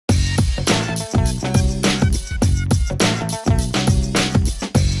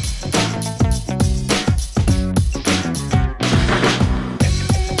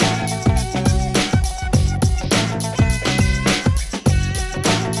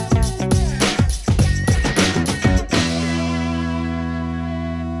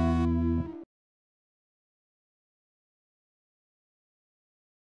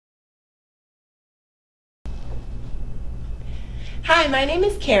Hi, my name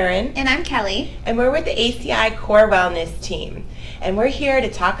is Karen, And I'm Kelly. and we're with the ACI Core Wellness team, and we're here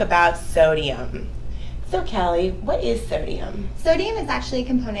to talk about sodium. So Kelly, what is sodium? Sodium is actually a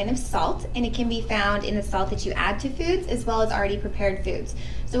component of salt, and it can be found in the salt that you add to foods as well as already prepared foods.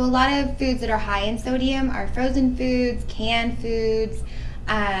 So a lot of foods that are high in sodium are frozen foods, canned foods,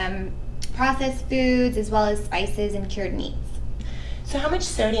 processed foods, as well as spices and cured meats. So how much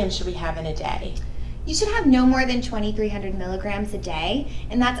sodium should we have in a day? You should have no more than 2,300 milligrams a day,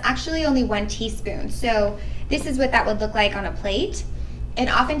 and that's actually only 1 teaspoon. So this is what that would look like on a plate. And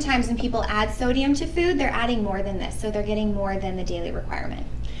oftentimes when people add sodium to food, they're adding more than this, so they're getting more than the daily requirement.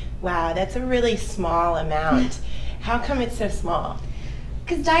 Wow, that's a really small amount. How come it's so small?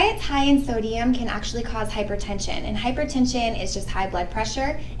 Because diets high in sodium can actually cause hypertension, and hypertension is just high blood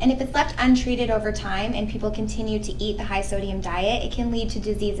pressure, and if it's left untreated over time and people continue to eat the high sodium diet, it can lead to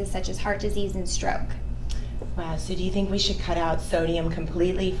diseases such as heart disease and stroke. Wow, so do you think we should cut out sodium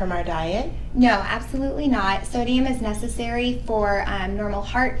completely from our diet? No, absolutely not. Sodium is necessary for normal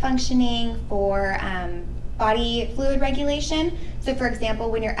heart functioning, for body fluid regulation. So for example,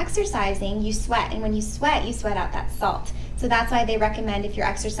 when you're exercising, you sweat, and when you sweat out that salt. So that's why they recommend if you're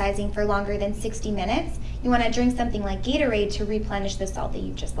exercising for longer than 60 minutes, you want to drink something like Gatorade to replenish the salt that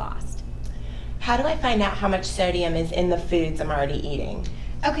you've just lost. How do I find out how much sodium is in the foods I'm already eating?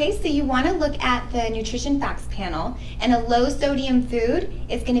 Okay, so you want to look at the nutrition facts panel, and a low sodium food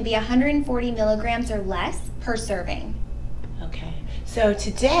is going to be 140 milligrams or less per serving. Okay, so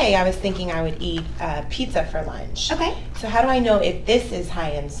today I was thinking I would eat pizza for lunch. Okay. So how do I know if this is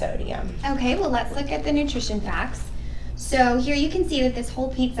high in sodium? Okay, well let's look at the nutrition facts. So here you can see that this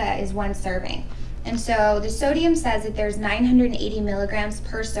whole pizza is 1 serving. And so the sodium says that there's 980 milligrams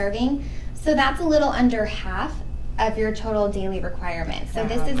per serving. So that's a little under half of your total daily requirement. So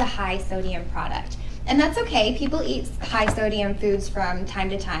this is a high sodium product. And that's okay. People eat high sodium foods from time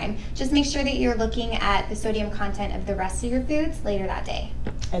to time. Just make sure that you're looking at the sodium content of the rest of your foods later that day.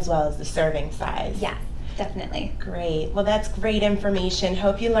 As well as the serving size. Yes, definitely. Great. Well, that's great information.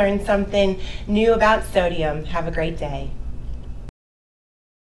 Hope you learned something new about sodium. Have a great day.